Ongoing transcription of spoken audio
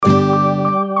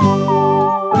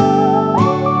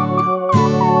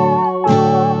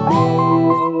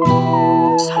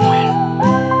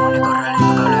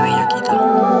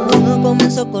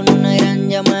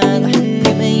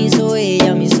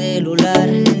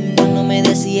me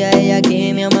decía ella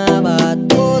que me amaba,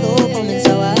 todo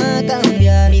comenzaba a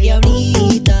cambiar. Mi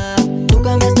diablita, tú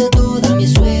cambiaste toda mi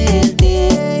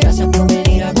suerte. Gracias por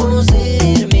venir a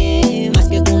conocerme, más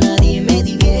que tú nadie me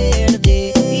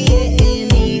divierte.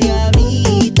 Mi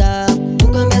diablita,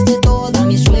 tú cambiaste toda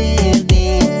mi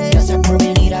suerte. Gracias por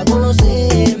venir a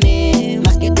conocerme,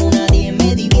 más que tú nadie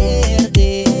me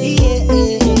divierte.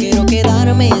 No quiero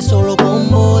quedarme solo con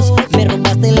vos, me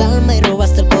robaste el alma y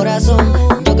robaste el corazón.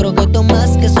 Yo creo que esto es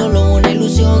más que solo una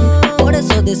ilusión, por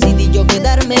eso decidí yo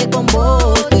quedarme con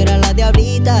vos. Tú eras la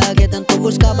diablita que tanto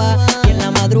buscaba, y en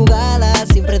la madrugada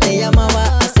siempre te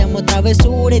llamaba. Hacíamos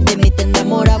travesura y de mí te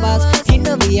enamorabas, y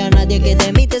no había nadie que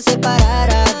de mí te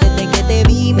separara. Desde que te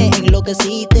vi me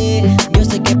enloqueciste, yo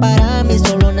sé que para mí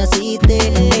solo naciste,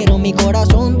 pero mi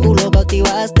corazón tú lo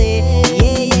cautivaste.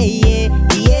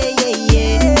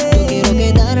 Yo quiero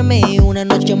quedarme una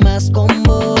noche más con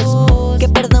vos, que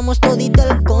perdamos todito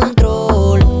el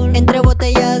control, entre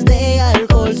botellas de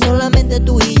alcohol, solamente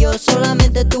tú y yo,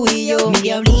 solamente tú y yo. Mi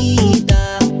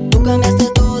diablita, tú cambiaste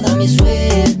toda mi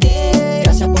suerte.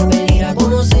 Gracias por venir a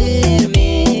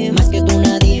conocerme, más que tú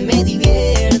nadie me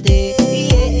divierte.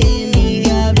 Mi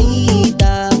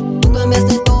diablita, tú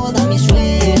cambiaste toda mi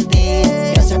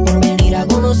suerte. Gracias por venir a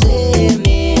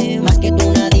conocerme, más que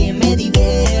tú nadie me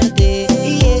divierte.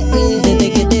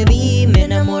 Desde que te vi me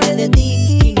enamoré de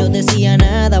ti, y no decía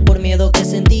nada por miedo que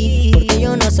sentí, porque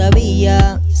yo no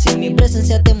sabía si mi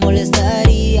presencia te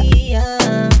molestaría.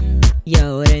 Y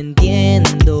ahora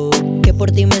entiendo que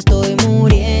por ti me estoy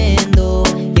muriendo,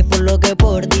 y es por lo que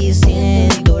por ti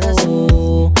siento,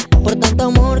 por tanto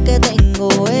amor que tengo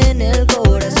en el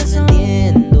corazón.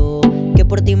 Entiendo que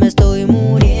por ti me estoy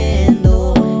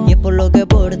muriendo, y es por lo que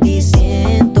por ti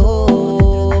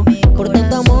siento, por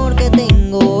tanto amor que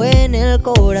tengo en el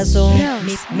corazón.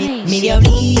 Mi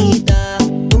diablita,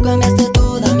 tú cambiaste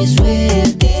toda mi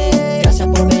suerte.